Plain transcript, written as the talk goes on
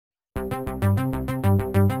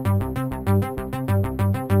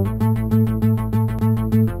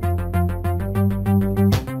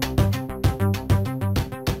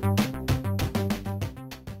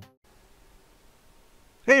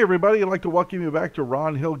Hey everybody, I'd like to welcome you back to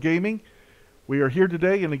Ron Hill Gaming. We are here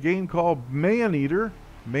today in a game called Maneater.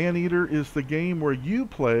 Maneater is the game where you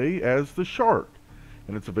play as the shark,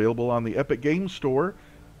 and it's available on the Epic Games Store,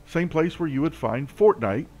 same place where you would find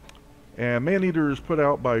Fortnite. And Maneater is put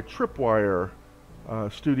out by Tripwire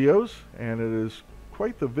Studios, and it is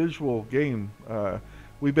quite the visual game.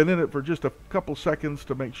 We've been in it for just a couple seconds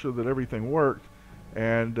to make sure that everything worked,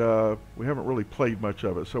 and we haven't really played much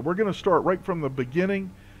of it. So we're going to start right from the beginning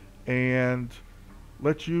and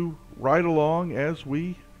let you ride along as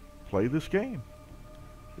we play this game.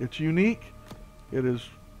 It's unique. It is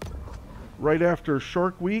right after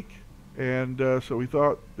Shark Week, and so we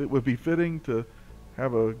thought it would be fitting to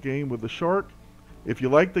have a game with the shark. If you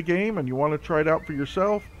like the game and you want to try it out for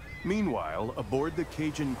yourself. Meanwhile, aboard the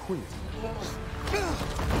Cajun Queen,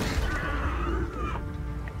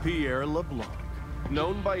 Pierre LeBlanc,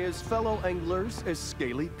 known by his fellow anglers as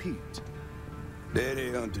Scaly Pete.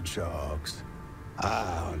 Daddy hunted sharks. I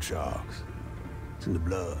hunt sharks. It's in the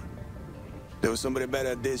blood. There was somebody better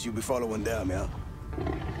at this, you'd be following them, yeah?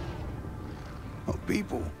 Oh,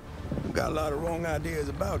 people got a lot of wrong ideas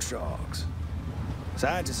about sharks.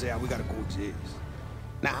 Scientists say we gotta coexist.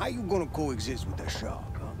 Now, how you gonna coexist with that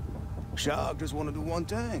shark, huh? Shark just wanna do one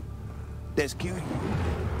thing. That's kill you,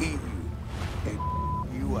 eat you, and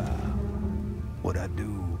you out. What I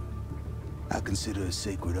do, I consider a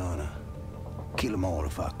sacred honor. Kill them all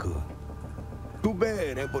if I could. Too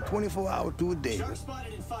bad, ain't but 24 hours to a day. Shark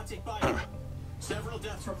spotted in Fatik Bayou. Several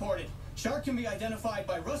deaths reported. Shark can be identified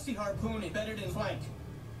by rusty harpoon embedded in flank.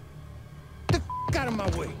 Get the out of my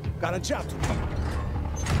way. Got a job to do.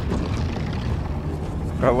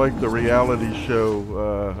 I like the reality show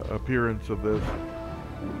appearance of this.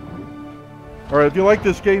 Alright, if you like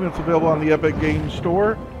this game, it's available on the Epic Games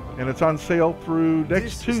Store, and it's on sale through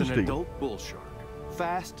next Tuesday. This is an adult bull shark.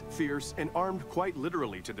 Fast, fierce, and armed quite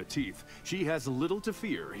literally to the teeth. She has little to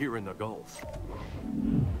fear here in the Gulf.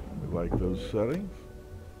 We like those settings.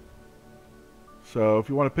 So if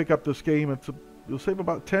you want to pick up this game, you'll save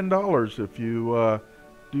about $10 if you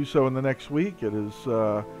do so in the next week. It is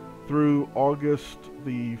through August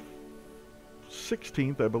the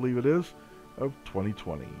 16th, I believe it is, of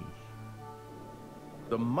 2020.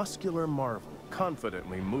 The muscular marvel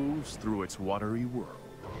confidently moves through its watery world.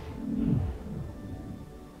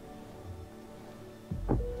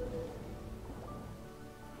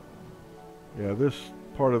 Yeah, this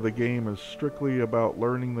part of the game is strictly about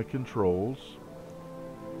learning the controls.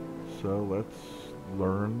 So let's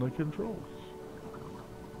learn the controls.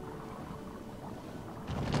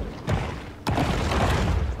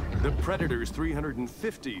 The Predator's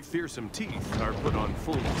 350 fearsome teeth are put on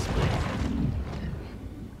full display.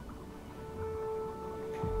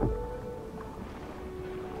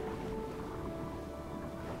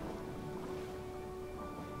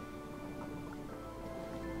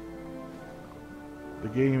 The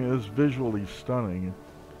game is visually stunning.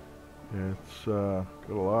 It's got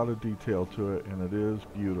a lot of detail to it, and it is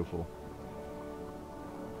beautiful.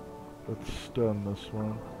 Let's stun this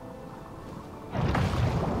one.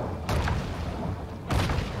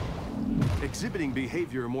 Exhibiting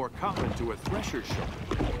behavior more common to a thresher shark,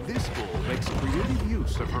 this bull makes creative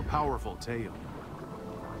use of her powerful tail.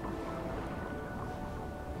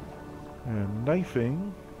 And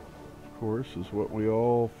knifing, of course, is what we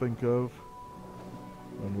all think of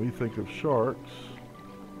when we think of sharks.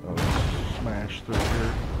 Let's smash through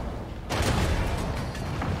here.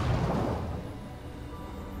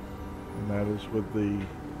 And that is with the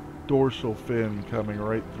dorsal fin coming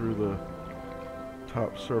right through the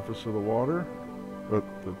top surface of the water. But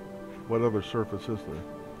what other surface is there?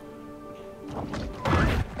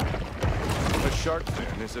 A shark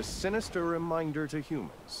fin is a sinister reminder to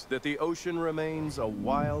humans that the ocean remains a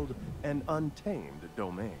wild and untamed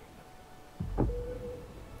domain.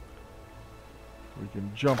 We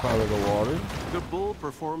can jump out of the water. The bull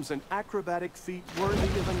performs an acrobatic feat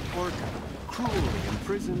worthy of an orca, cruelly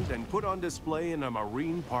imprisoned and put on display in a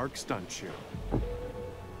marine park stunt show.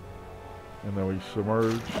 And then we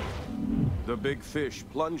submerge. The big fish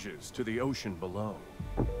plunges to the ocean below.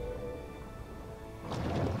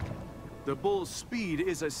 The bull's speed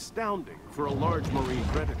is astounding for a large marine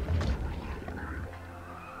predator.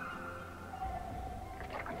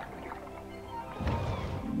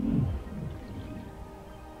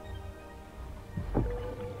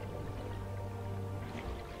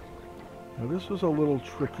 Now this was a little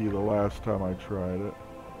tricky the last time I tried it.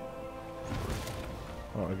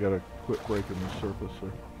 Oh, I gotta quit breaking the surface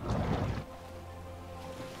there.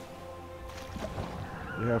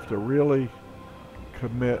 You have to really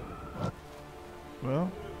commit.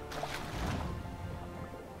 Well,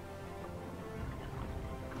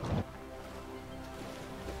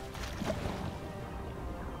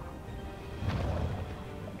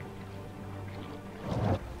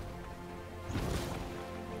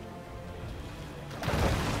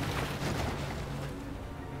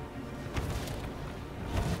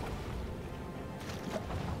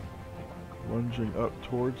 Lunging up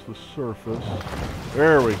towards the surface.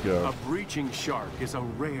 There we go. A breaching shark is a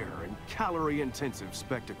rare and calorie-intensive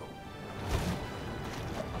spectacle.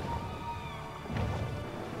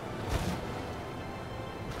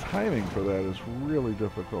 Timing for that is really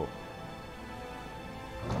difficult.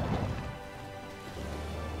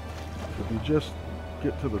 If you just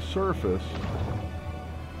get to the surface,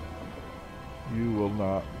 you will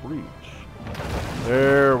not breach.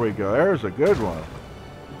 There we go. There's a good one.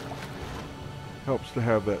 Helps to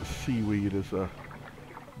have that seaweed as a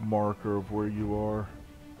marker of where you are.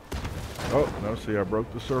 Oh, no, see, I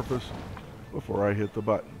broke the surface before I hit the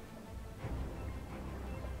button.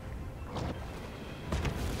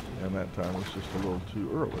 And that time was just a little too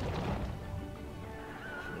early. So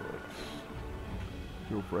let's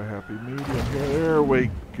go for a happy medium here. There we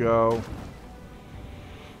go.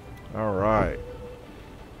 All right.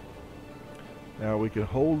 Now we can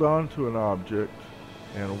hold on to an object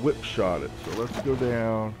and whip shot it. So let's go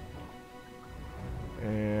down.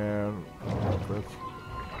 And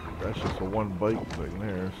that's just a one bite thing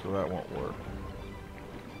there, so that won't work.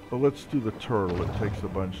 But let's do the turtle. It takes a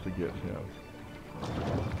bunch to get him.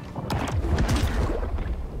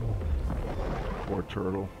 Poor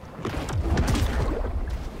turtle.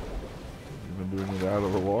 We've been doing it out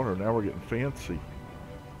of the water. Now we're getting fancy.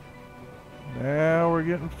 Now we're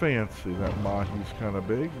getting fancy. That mahi's kind of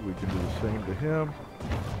big. We can do the same to him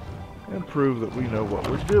and prove that we know what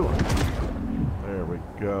we're doing. There we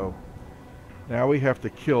go. Now we have to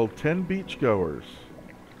kill 10 beachgoers.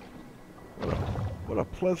 What a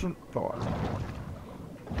pleasant thought.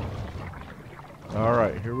 All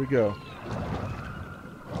right, here we go.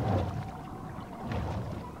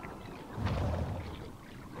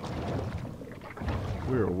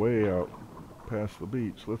 We're way out past the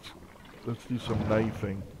beach. Let's do some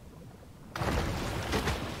knifing.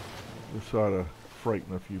 This ought to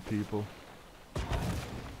frighten a few people.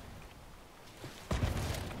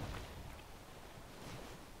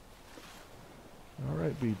 All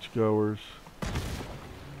right, beachgoers.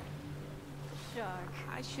 Shark.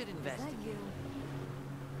 I should investigate.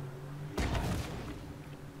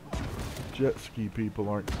 Jet ski people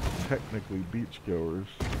aren't technically beachgoers.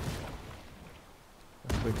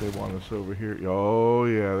 I think they want us over here. Oh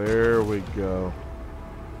yeah, there we go.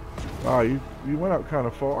 Wow, you went out kind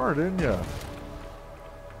of far, didn't you?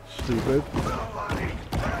 Stupid.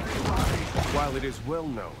 While it is well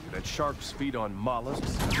known that sharks feed on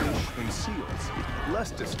mollusks, fish, and seals, less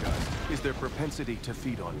discussed is their propensity to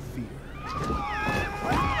feed on fear.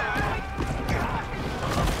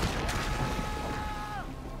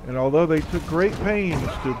 And although they took great pains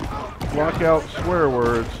to block out swear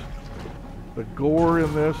words, the gore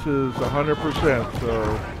in this is 100%,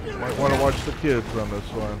 so you might want to watch the kids on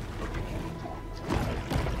this one.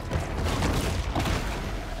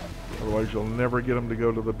 Otherwise you'll never get them to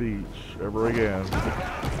go to the beach ever again.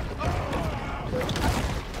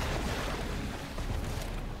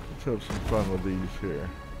 Let's have some fun with these here.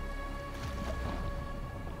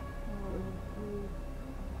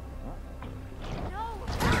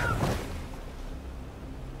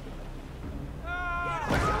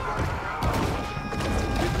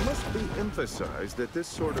 Emphasize that this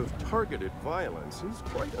sort of targeted violence is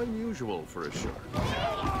quite unusual for a shark.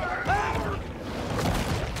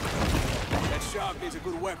 That shark needs a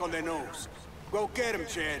good whack on their nose. Go get him,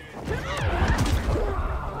 Chad.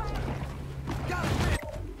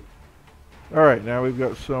 All right, now we've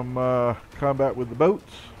got some combat with the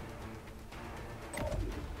boats.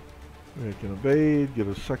 We can evade, get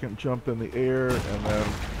a second jump in the air, and then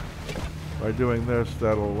by doing this,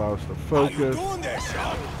 that'll allow us to focus. How you doing there,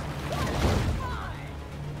 shark?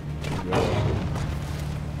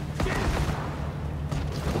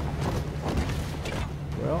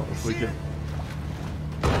 Well, if we can...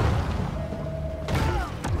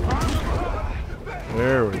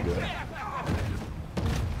 There we go.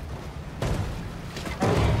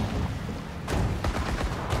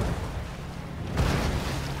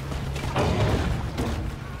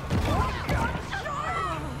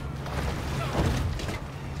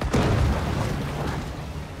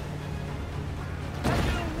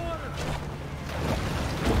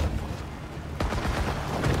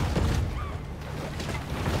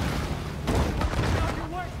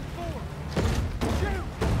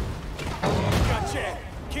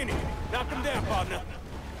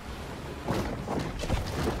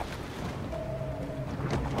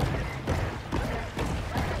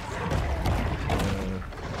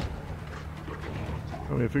 I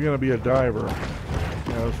mean, if you're going to be a diver,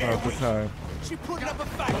 now's not the time. She put up a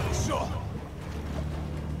fight for sure.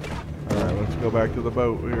 Alright, let's go back to the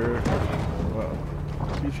boat here. Well,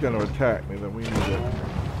 if he's going to attack me, then we need to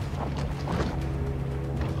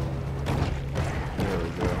There we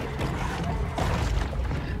go.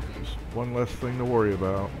 Just one less thing to worry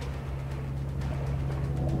about.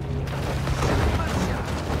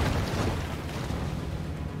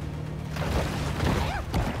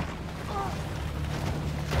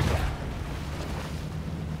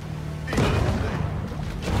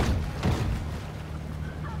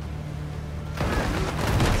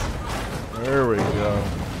 There we go.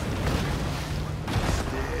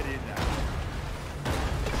 Steady now.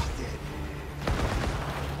 Steady.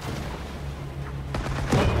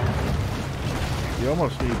 You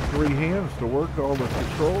almost need 3 hands to work all the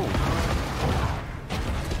controls.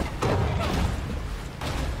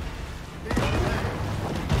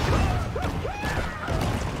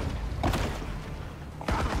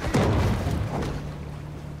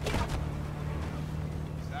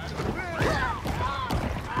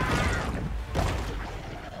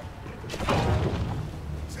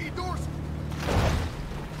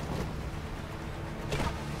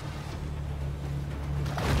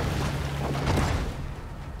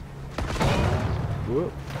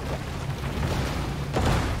 Whoop.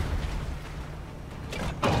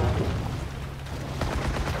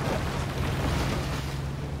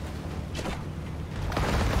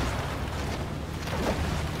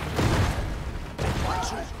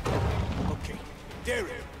 Okay, Derek,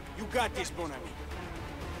 you got this, Bon ami.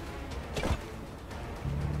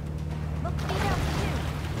 Look me up too.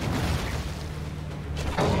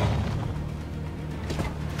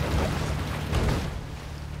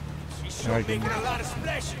 She's I sure can- making a lot of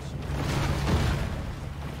splashes.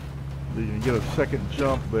 You can get a second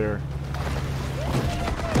jump there.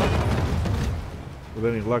 With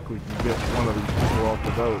any luck, we can get one of these people off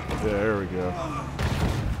the boat. Yeah, there we go.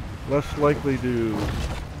 Less likely to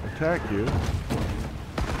attack you.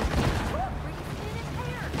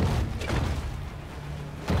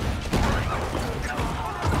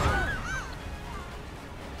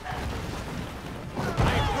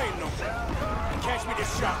 I ain't playing no more. Catch me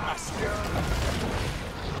this shot myself.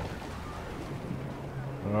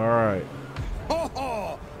 All right. Ho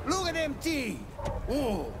ho! Look at them teeth.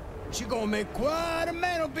 Ooh, she gonna make quite a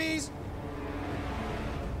mantelpiece.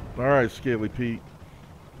 All right, Scaly Pete.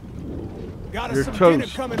 Got us You're some dinner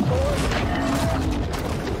toast. coming, boys.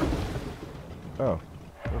 Oh,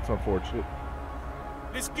 that's unfortunate.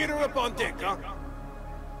 Let's get her up on deck, huh?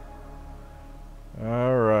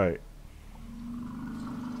 All right.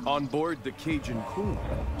 On board the Cajun Queen,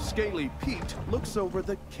 Scaly Pete looks over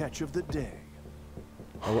the catch of the day.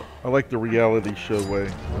 I like the reality show way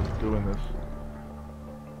of doing this.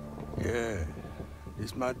 Yeah,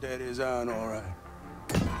 this my daddy's iron, all right.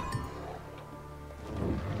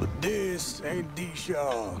 But this ain't the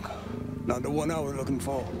shark. Not the one I was looking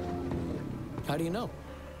for. How do you know?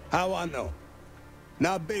 How I know?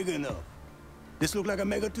 Not big enough. This look like a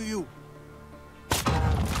mega to you.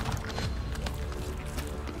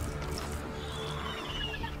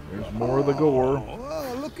 There's more of the gore.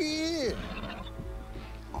 Oh, looky here.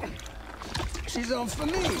 She's on for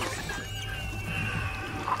me.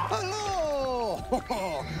 Hello.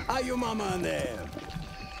 How you mama and them?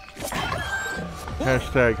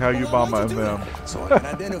 Hashtag how you Well, mama why'd and you do them. that? So I can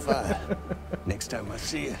identify her. Next time I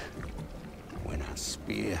see her, when I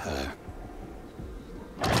spear her.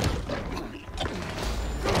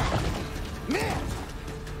 Man!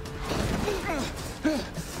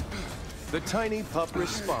 The tiny pup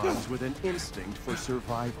responds with an instinct for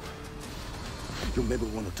survival. You maybe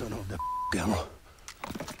want to turn off that camera.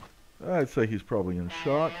 I'd say he's probably in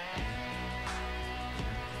shock.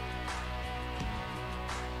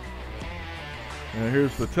 And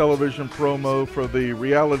here's the television promo for the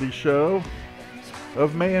reality show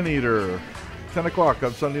of Maneater. 10 o'clock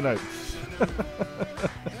on Sunday nights.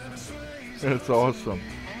 It's awesome.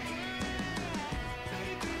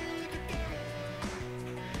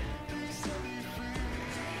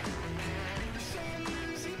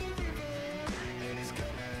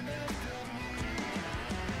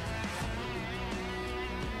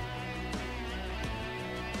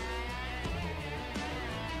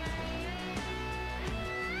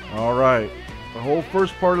 All right, the whole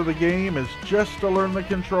first part of the game is just to learn the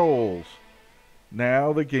controls.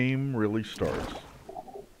 Now the game really starts.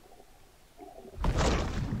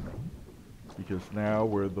 Because now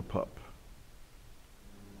we're the pup.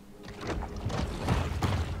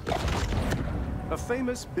 A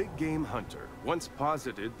famous big game hunter once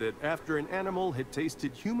posited that after an animal had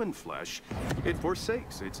tasted human flesh, it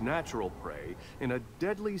forsakes its natural prey in a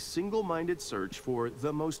deadly single-minded search for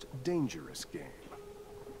the most dangerous game.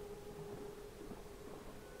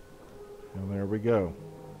 And there we go.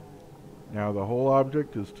 Now the whole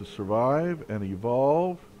object is to survive and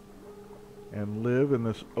evolve and live in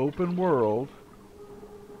this open world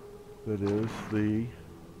that is the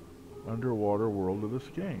underwater world of this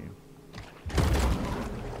game.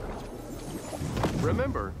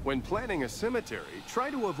 Remember, when planning a cemetery, try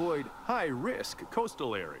to avoid high-risk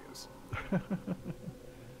coastal areas.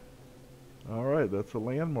 All right, that's a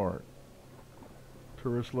landmark.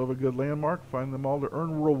 Tourists love a good landmark, find them all to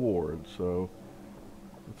earn rewards. So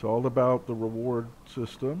it's all about the reward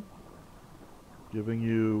system, giving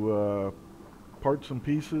you parts and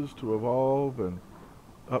pieces to evolve and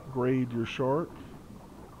upgrade your shark.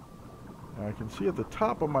 And I can see at the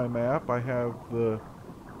top of my map I have the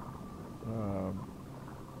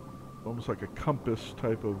almost like a compass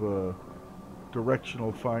type of a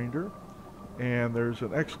directional finder, and there's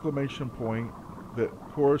an exclamation point that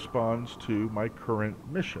corresponds to my current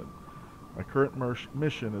mission. My current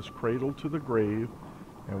mission is Cradle to the Grave,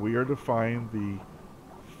 and we are to find the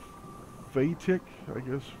Fautic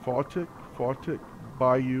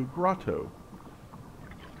Bayou Grotto.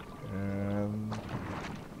 And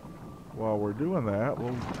while we're doing that,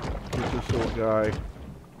 we'll get this little guy.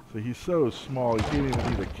 So he's so small, he can't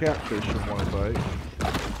even eat a catfish in one bite.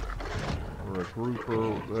 Or a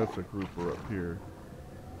grouper. That's a grouper up here.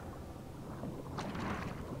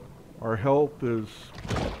 Our health is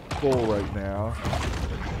full right now.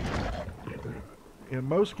 In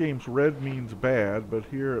most games, red means bad, but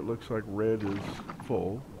here it looks like red is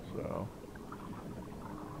full. So,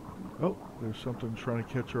 oh, there's something trying to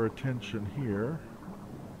catch our attention here.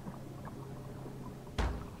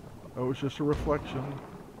 Oh, it's just a reflection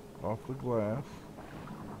off the glass.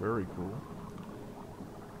 Very cool.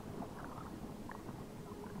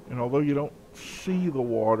 And although you don't see the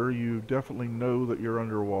water, you definitely know that you're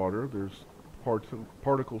underwater. There's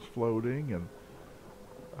particles floating, and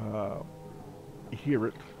you hear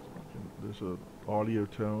it. There's an audio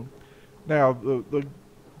tone. Now, the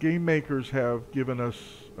game makers have given us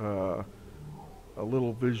a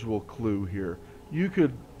little visual clue here. You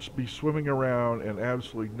could be swimming around and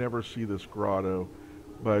absolutely never see this grotto,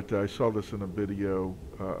 but I saw this in a video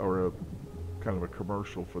or a kind of a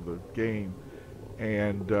commercial for the game,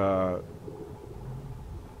 and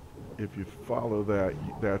if you follow that,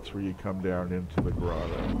 that's where you come down into the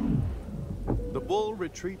grotto. The bull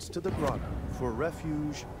retreats to the grotto for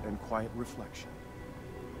refuge and quiet reflection.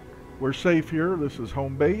 We're safe here. This is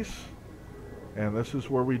home base, and this is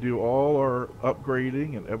where we do all our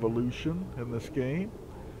upgrading and evolution in this game.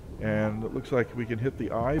 And it looks like we can hit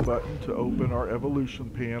the I button to open our evolution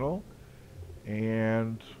panel,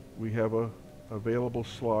 and we have a available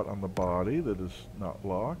slot on the body that is not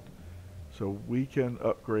locked, so we can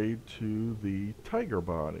upgrade to the tiger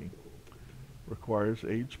body. Requires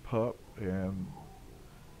age pup, and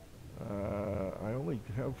I only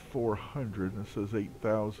have 400, and it says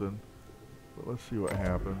 8,000, but let's see what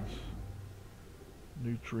happens.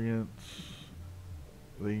 Nutrients,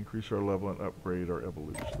 they increase our level and upgrade our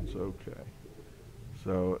evolutions. Okay,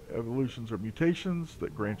 so evolutions are mutations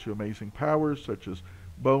that grant you amazing powers such as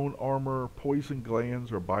bone armor, poison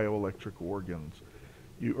glands, or bioelectric organs.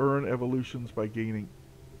 You earn evolutions by gaining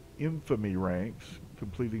infamy ranks,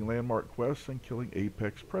 completing landmark quests, and killing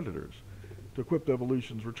apex predators. To equip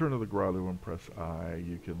evolutions, return to the grotto and press I.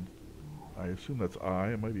 You can, I assume that's I,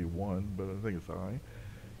 it might be 1, but I think it's I.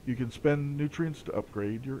 You can spend nutrients to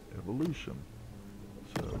upgrade your evolution.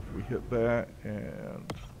 So if we hit that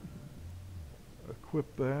and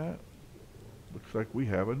equip that, looks like we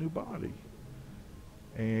have a new body.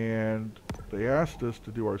 And they asked us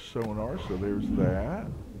to do our sonar, so there's that.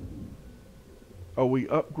 Oh, we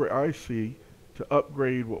upgrade, I see. To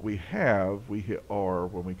upgrade what we have, we hit R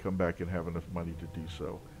when we come back and have enough money to do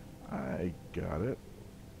so. I got it.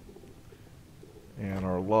 And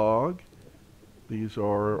our log. These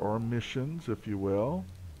are our missions, if you will.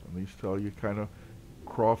 And these tell you kind of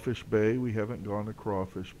Crawfish Bay. We haven't gone to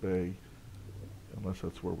Crawfish Bay, unless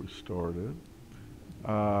that's where we started.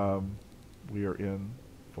 We are in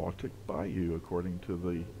Fautic Bayou, according to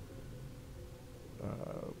the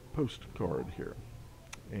postcard here.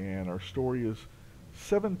 And our story is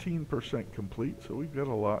 17% complete, so we've got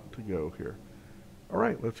a lot to go here. All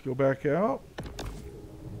right, let's go back out.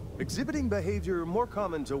 Exhibiting behavior more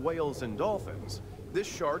common to whales and dolphins, this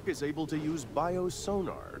shark is able to use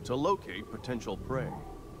biosonar to locate potential prey.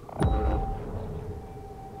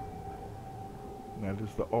 And that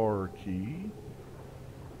is the R key.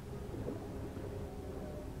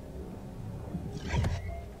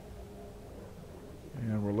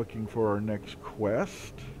 And we're looking for our next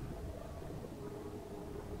quest.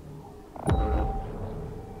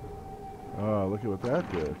 Oh, look at what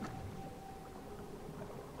that did.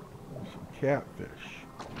 There's some catfish.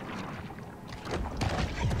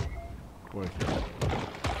 Boy,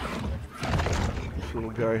 this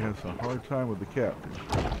little guy has a hard time with the catfish.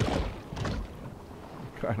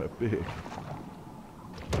 Kind of big.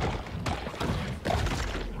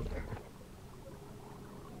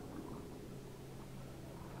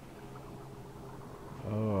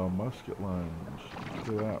 Oh, musket lunge.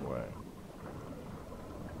 Go that way.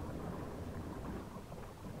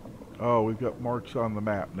 Oh, we've got marks on the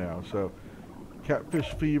map now. So,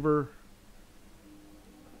 catfish fever.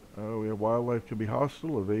 Oh, we have wildlife can be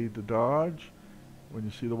hostile. Evade to dodge. When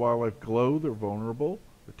you see the wildlife glow, they're vulnerable.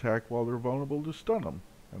 Attack while they're vulnerable to stun them.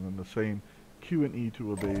 And then the same Q and E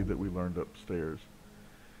to evade that we learned upstairs.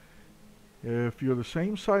 If you're the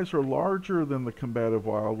same size or larger than the combative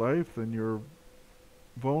wildlife, then you're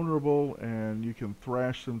vulnerable and you can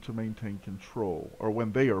thrash them to maintain control. Or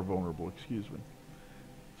when they are vulnerable, excuse me.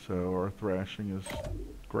 So our thrashing is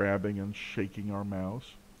grabbing and shaking our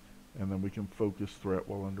mouse. And then we can focus threat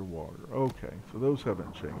while underwater. Okay, so those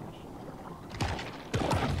haven't changed.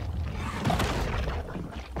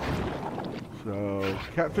 So,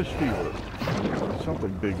 catfish fever.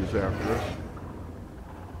 Something big is after us.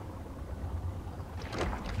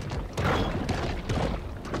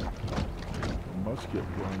 The musket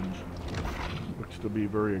lunge looks to be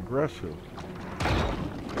very aggressive.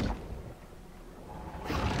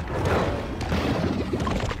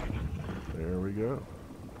 There we go.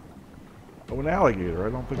 Oh, an alligator. I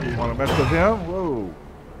don't think we want to mess with him. Whoa.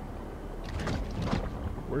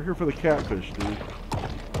 We're here for the catfish, dude.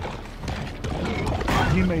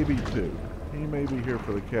 He may be too. He may be here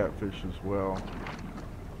for the catfish as well.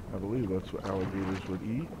 I believe that's what alligators would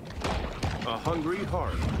eat. A hungry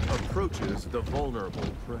heart approaches the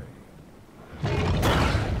vulnerable prey. So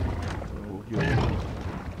we'll give him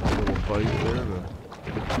a little bite there to...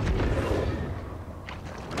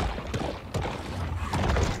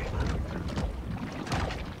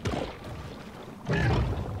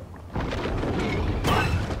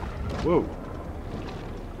 Whoa.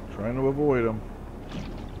 Trying to avoid him.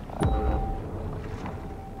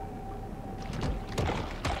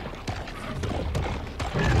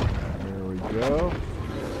 There we go.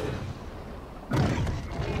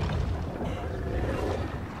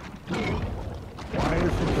 Why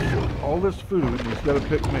is he all this food and he's got to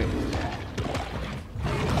pick me?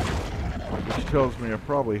 Which tells me I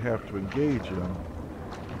probably have to engage him.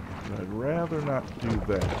 But I'd rather not do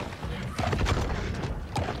that.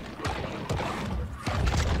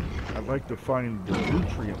 I'd like to find the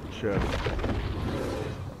nutrient chest.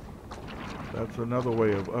 That's another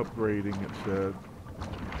way of upgrading, it said.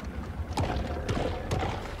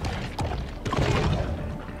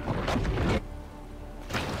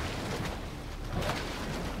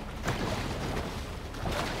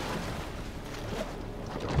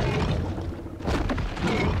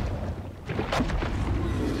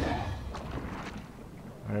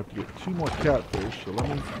 I have to get 2 more catfish, so let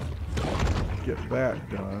me get that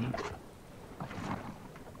done.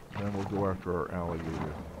 Then we'll go after our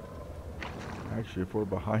alligator. Actually, if we're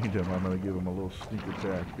behind him, I'm going to give him a little sneak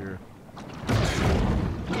attack here.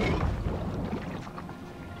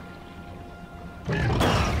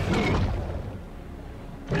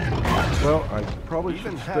 Well, I probably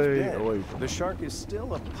should stay away from him. The shark is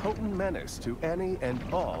still a potent menace to any and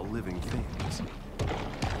all living things.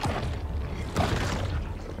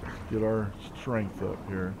 Get our strength up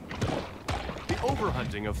here. The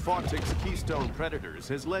overhunting of Fawtick's keystone predators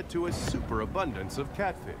has led to a superabundance of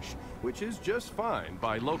catfish, which is just fine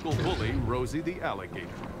by local bully Rosie the alligator.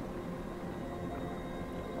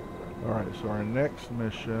 Alright, so our next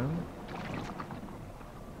mission...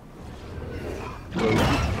 Rosie,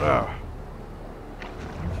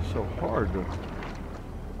 this is so hard to...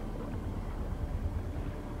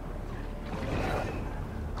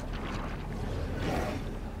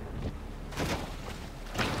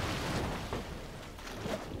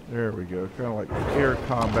 There we go, kind of like air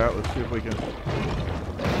combat. Let's see if we can...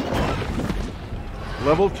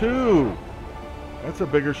 Level 2! That's a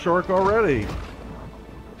bigger shark already.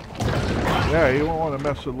 Yeah, you won't want to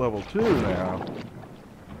mess with level 2 now.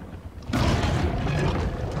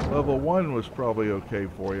 Level 1 was probably okay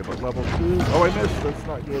for you, but level 2... Oh, I missed! That's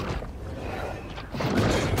not good.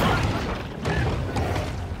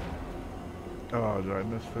 Oh, did I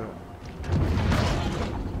miss that?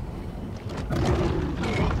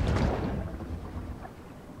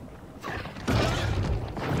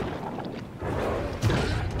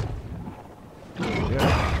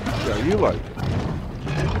 Yeah, you like it.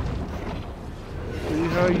 See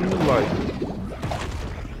how you like it.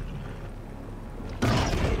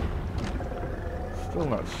 Still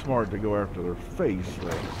not smart to go after their face,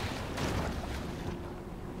 though.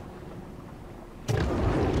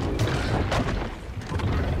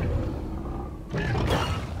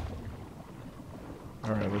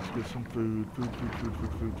 get some food.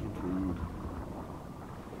 Food.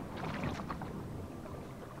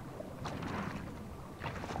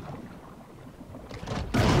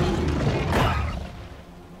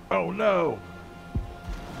 Oh no!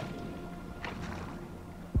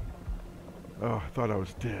 Oh, I thought I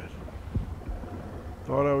was dead.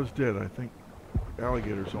 I think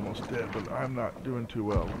alligator's almost dead, but I'm not doing too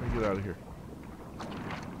well. Let me get out of here.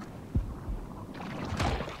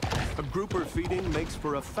 A grouper feeding makes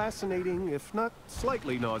for a fascinating, if not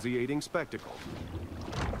slightly nauseating, spectacle.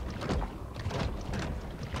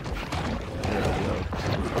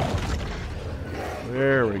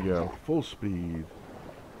 There we go. Full speed.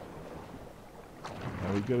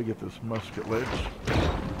 Now we've got to get this musket ledge.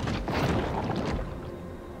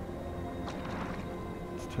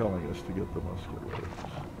 It's telling us to get the musket ledge.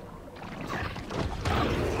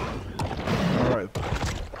 Alright.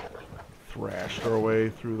 Thrashed our way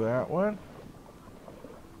through that one.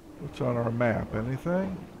 What's on our map?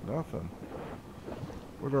 Anything? Nothing.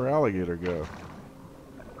 Where'd our alligator go?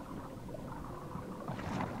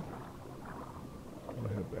 I'm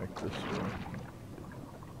gonna head back this way.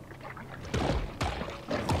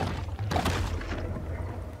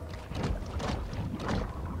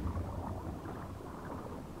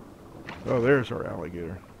 Oh, there's our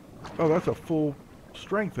alligator. Oh, that's a full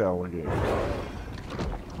strength alligator.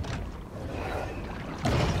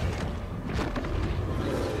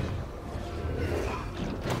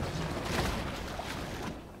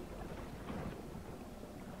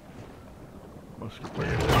 Musket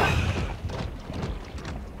ledge.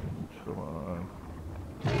 Come on.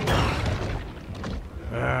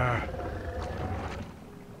 Ah.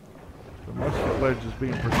 The musket ledge is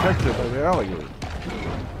being protected by the alligator.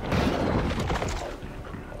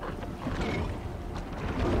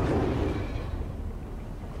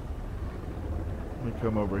 Let me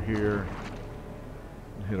come over here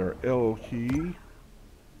and hit our L key. And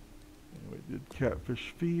we did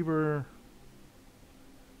catfish fever.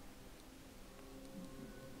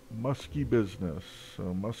 Musky business.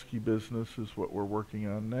 So musky business is what we're working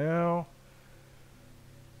on now.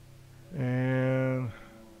 And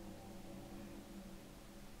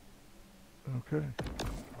okay.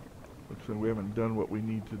 Looks like we haven't done what we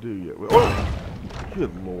need to do yet. Oh!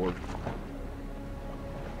 Good Lord.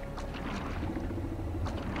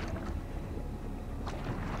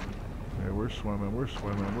 Okay, we're swimming.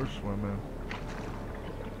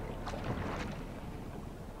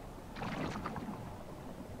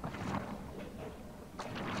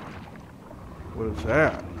 What is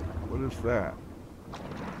that? What is that?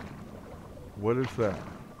 What is that?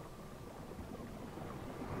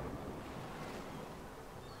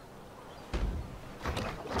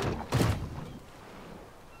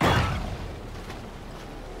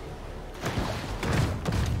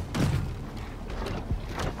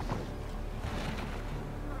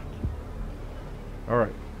 All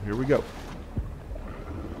right, here we go.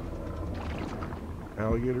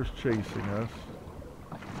 Alligator's chasing us.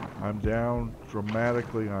 I'm down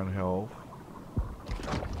dramatically on health.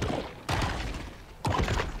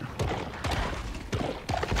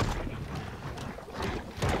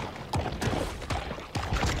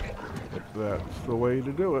 That's the way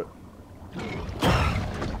to do it.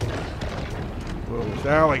 Well, this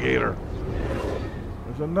alligator.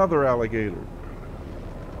 There's another alligator.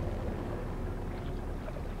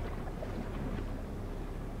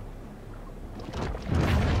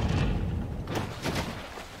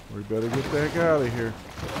 We better get the heck out of here.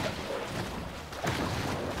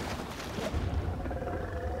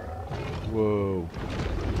 Whoa.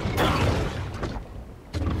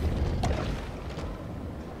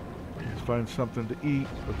 Let's find something to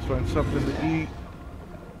eat.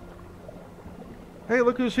 Hey,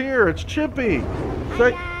 look who's here. It's Chimpy.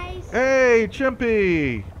 Hi, guys. Hey,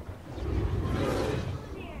 Chimpy.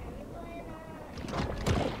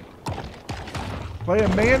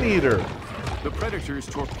 Playing Maneater. The predator's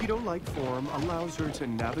torpedo-like form allows her to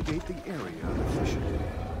navigate the area efficiently.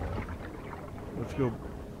 Let's go.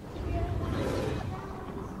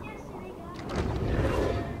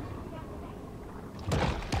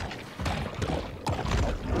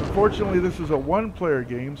 Unfortunately, this is a one-player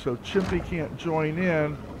game, so Chimpy can't join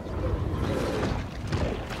in.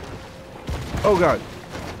 Oh, God.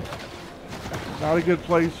 Not a good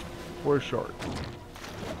place for a shark.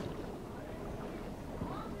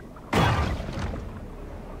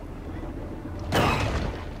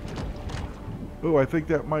 Oh, I think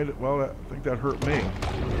that might, well, I think that hurt me.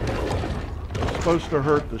 It's supposed to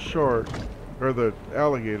hurt the shark, or the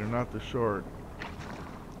alligator, not the shark.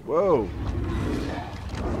 Whoa.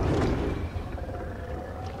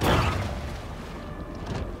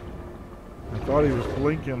 I Thought he was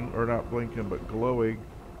blinking, or not blinking, but glowing.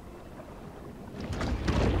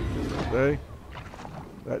 See?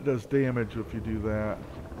 That does damage if you do that.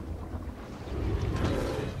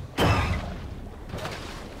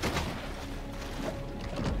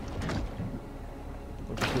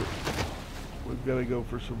 We've got to go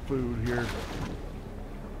for some food here.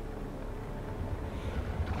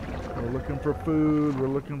 We're looking for food. We're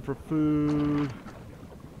looking for food.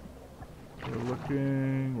 We're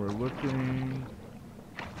looking. We're looking.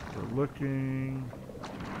 We're looking.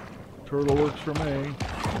 Turtle works for me.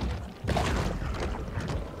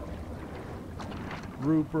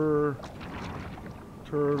 Grouper.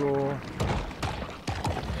 Turtle.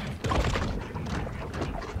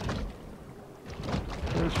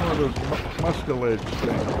 There's one of those muskellage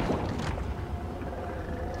things.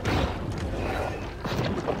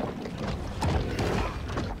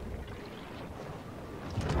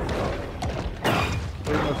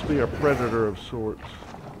 They must be a predator of sorts.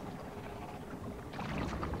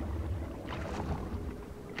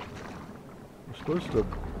 We're supposed to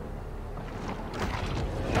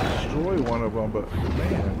destroy one of them, but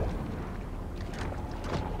man.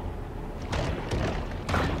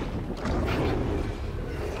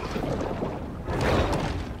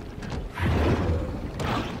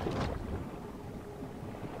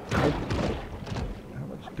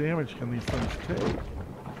 Damage can these things take?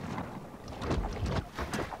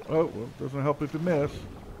 Oh, well, doesn't help if you miss.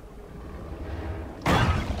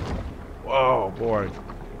 Oh boy.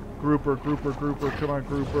 Grouper, grouper, grouper. Come on,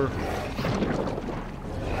 grouper.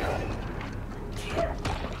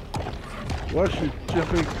 Bless you,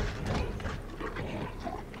 Chippy.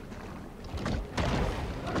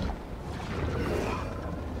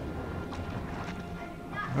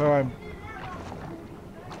 Oh,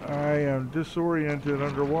 I am disoriented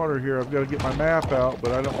underwater here. I've got to get my map out,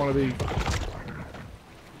 but I don't want to be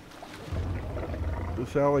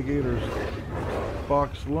this alligator's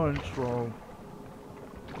box lunch for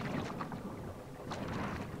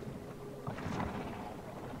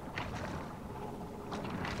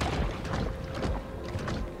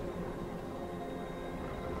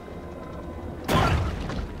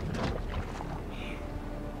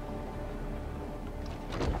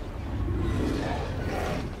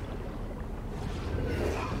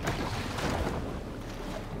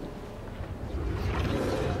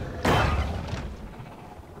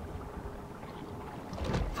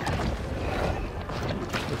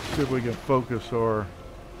see if we can focus our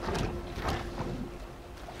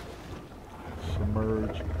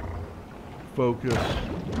submerge focus.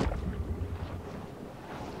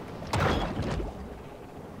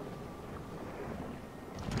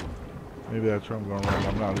 Maybe that's where I'm going wrong.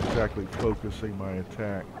 I'm not exactly focusing my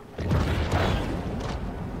attack.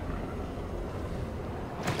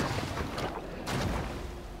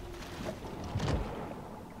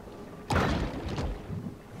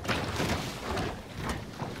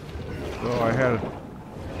 Oh, I had a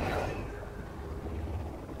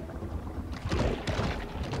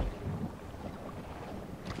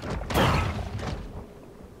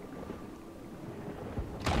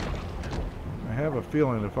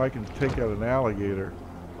feeling if I can take out an alligator,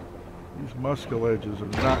 these muskellunges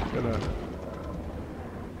are not gonna.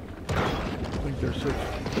 I think they're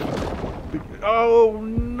such big. Oh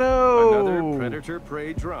no! Another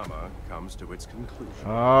predator-prey drama comes to its conclusion.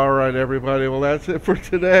 All right, everybody. Well, that's it for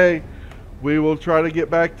today. We will try to get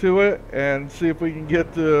back to it and see if we can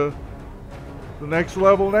get to the next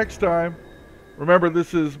level next time. Remember,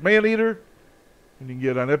 this is Maneater, and you can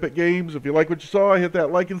get it on Epic Games. If you like what you saw, hit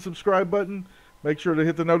that like and subscribe button. Make sure to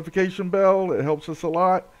hit the notification bell. It helps us a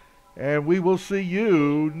lot. And we will see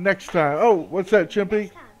you next time. Oh, what's that, Chimpy?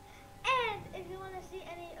 Next time. And if you want to see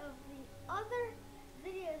any of the other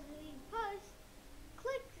videos we post,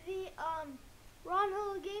 click the Ron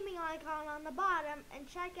Hill Gaming icon on the bottom and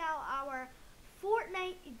check out our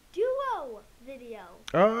Fortnite Duo video.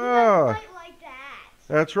 Ah, You might like that.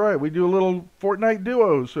 that's right. We do a little Fortnite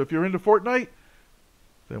duo. So if you're into Fortnite,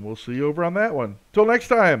 then we'll see you over on that one. Till next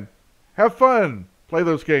time. Have fun. Play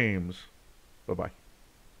those games. Bye-bye.